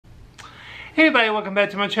Hey everybody, welcome back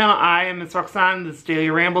to my channel. I am Miss Roxanne. This is Daily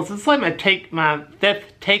Rambles. This is like my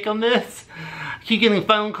fifth take on this. I keep getting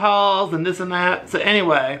phone calls and this and that. So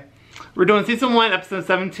anyway, we're doing season 1, episode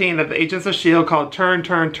 17 of the Agents of S.H.I.E.L.D. called Turn,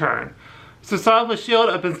 Turn, Turn. So start off with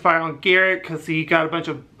S.H.I.E.L.D. opens fire on Garrett because he got a bunch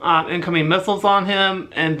of incoming missiles on him,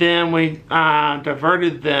 and then we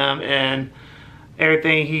diverted them and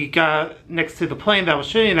everything. He got next to the plane that was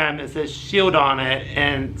shooting at him. It says S.H.I.E.L.D. on it,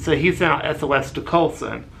 and so he sent out SOS to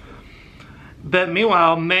Coulson. But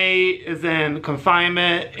meanwhile, May is in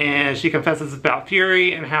confinement, and she confesses about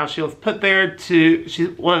Fury and how she was put there to.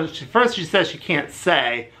 First she says she can't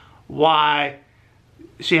say why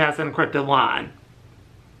she has an encrypted line.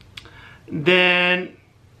 Then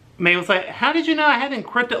May was like, "How did you know I had an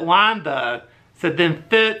encrypted line, though?" So then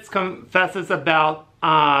Fitz confesses about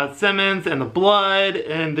Simmons and the blood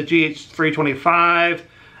and the GH325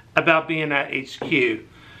 about being at HQ.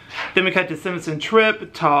 Then we cut to Simmons and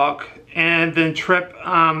Trip talk. And then Trip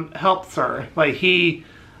helps her. Like, he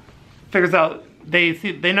figures out they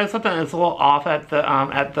know something that's a little off at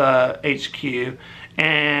the HQ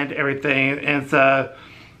and everything, and so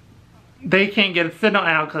they can't get a signal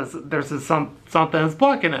out because there's something that's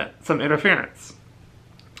blocking it, some interference.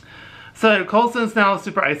 So Coulson's now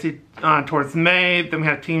super icy towards May. Then we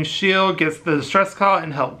have Team S.H.I.E.L.D. gets the distress call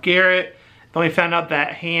and help Garrett. Then we found out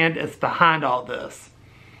that Hand is behind all this.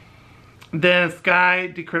 Then Skye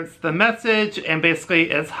decrypts the message, and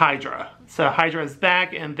basically it's Hydra. So Hydra is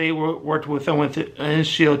back, and they worked with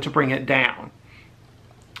S.H.I.E.L.D. to bring it down.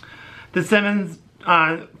 The Simmons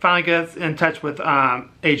finally gets in touch with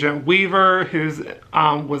Agent Weaver, who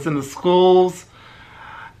was in the schools.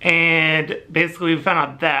 And basically we found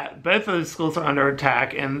out that both of those schools are under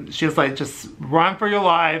attack, and she's like, just run for your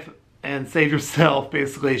life and save yourself,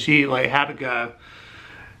 basically. She like had to go.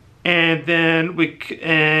 And then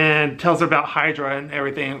tells her about Hydra and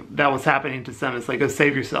everything that was happening to Simmons. Like, go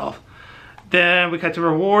save yourself. Then we cut to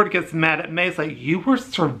Reward, gets mad at May. It's like, you were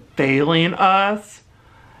surveilling us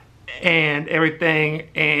and everything.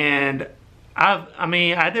 And I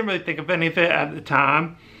mean, I didn't really think of any of it at the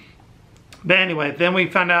time. But anyway, then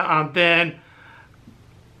we found out, then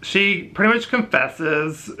she pretty much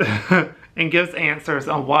confesses and gives answers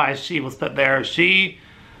on why she was put there.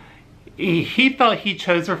 He thought he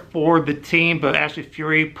chose her for the team, but actually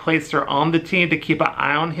Fury placed her on the team to keep an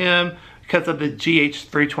eye on him because of the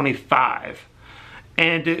GH325.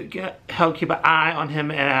 And to help keep an eye on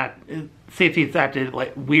him and see if he's acted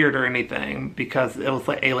like weird or anything, because it was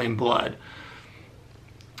like alien blood.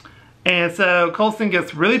 And so Coulson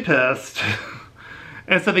gets really pissed.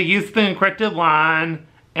 And so they use the encrypted line,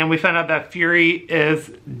 and we found out that Fury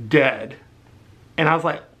is dead. And I was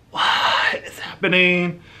like, what is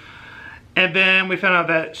happening? And then we found out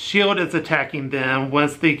that S.H.I.E.L.D. is attacking them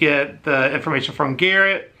once they get the information from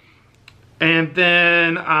Garrett. And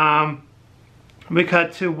then we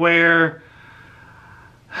cut to where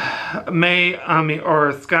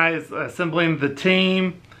Skye is assembling the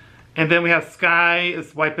team. And then we have Skye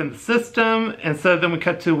is wiping the system. And so then we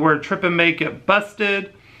cut to where Trip and May get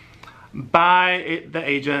busted by the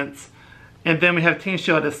agents. And then we have Team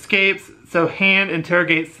S.H.I.E.L.D. escapes. So Hand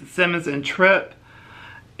interrogates Simmons and Trip.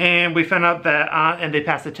 And we found out that, and they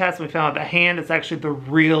passed the test, and we found out that Hand is actually the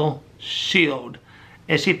real S.H.I.E.L.D.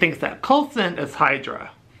 And she thinks that Coulson is Hydra.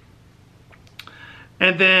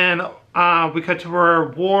 And then we cut to where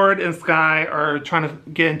Ward and Skye are trying to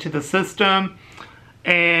get into the system.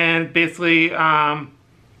 And basically,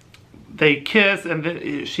 they kiss, and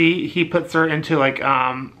he puts her into like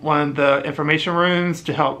one of the information rooms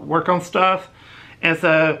to help work on stuff. And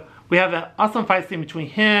so we have an awesome fight scene between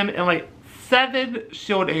him and like 7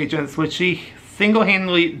 S.H.I.E.L.D. agents, which she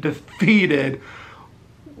single-handedly defeated,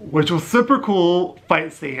 which was super cool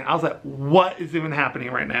fight scene. I was like, what is even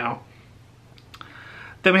happening right now?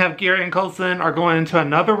 Then we have Garrett and Coulson are going into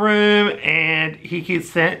another room, and he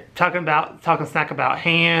keeps talking smack about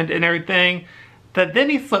Hand and everything. But then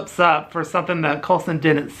he slips up for something that Coulson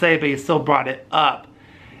didn't say, but he still brought it up.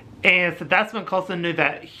 And so that's when Coulson knew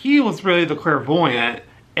that he was really the clairvoyant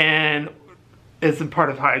and isn't part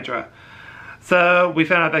of Hydra. So we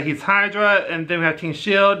found out that he's Hydra, and then we have Team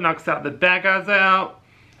S.H.I.E.L.D. knocks out the bad guys out.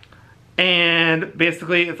 And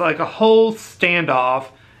basically it's like a whole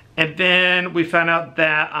standoff. And then we found out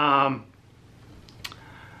that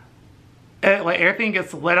like everything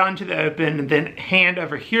gets let out into the open, and then Hand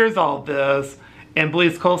overhears all this and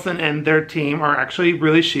believes Coulson and their team are actually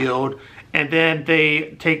really S.H.I.E.L.D. And then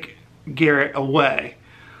they take Garrett away.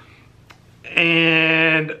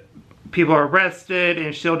 And people are arrested, and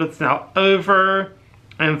S.H.I.E.L.D. is now over.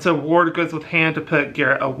 And so Ward goes with Hand to put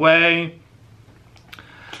Garrett away.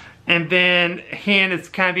 And then Han is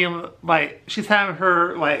kind of being like, she's having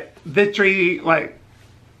her like victory like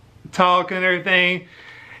talk and everything.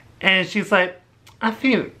 And she's like, I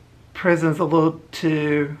think prison's a little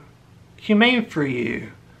too humane for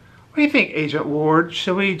you. What do you think, Agent Ward?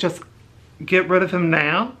 Should we just get rid of him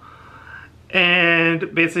now?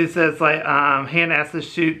 And basically says like, Han has to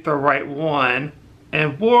shoot the right one.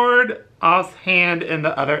 And Ward offs hand and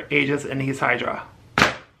the other agents and he's Hydra.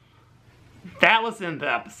 That was in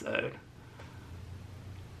the episode.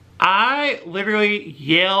 I literally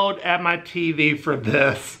yelled at my TV for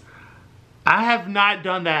this. I have not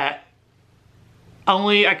done that.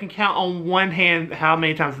 Only I can count on one hand how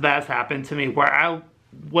many times that's happened to me where I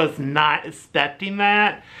was not expecting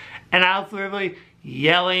that. And I was literally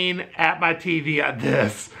yelling at my TV at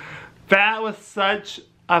this. That was such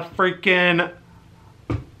a freaking...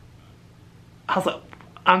 I was like,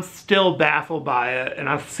 I'm still baffled by it. And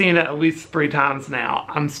I've seen it at least 3 times now.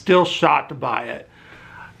 I'm still shocked by it.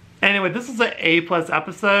 Anyway, this is an A+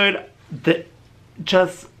 episode that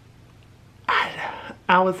just...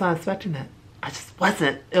 I was not expecting it. I just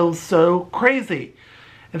wasn't. It was so crazy.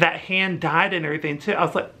 That Han died and everything too. I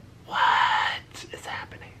was like, what is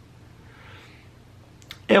happening?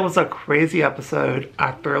 It was a crazy episode.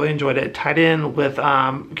 I thoroughly enjoyed it. It tied in with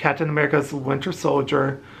Captain America's Winter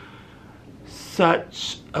Soldier.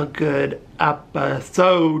 Such a good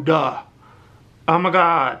episode. Oh my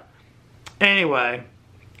god. Anyway,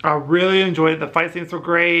 I really enjoyed it. The fight scenes were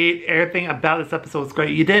great. Everything about this episode was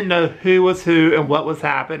great. You didn't know who was who and what was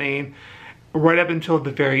happening right up until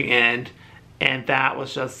the very end. And that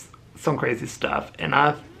was just some crazy stuff. And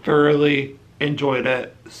I thoroughly enjoyed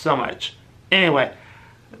it so much. Anyway,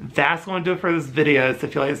 that's going to do it for this video. So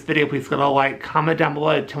if you like this video, please go to like, comment down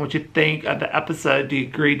below. Tell me what you think of the episode. Do you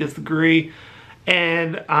agree, disagree?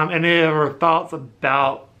 And any of your thoughts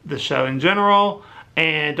about the show in general.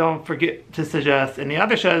 And don't forget to suggest any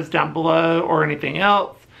other shows down below or anything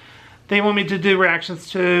else that you want me to do reactions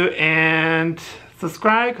to. And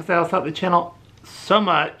subscribe because that will help the channel so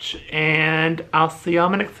much. And I'll see you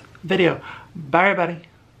on my next video. Bye everybody.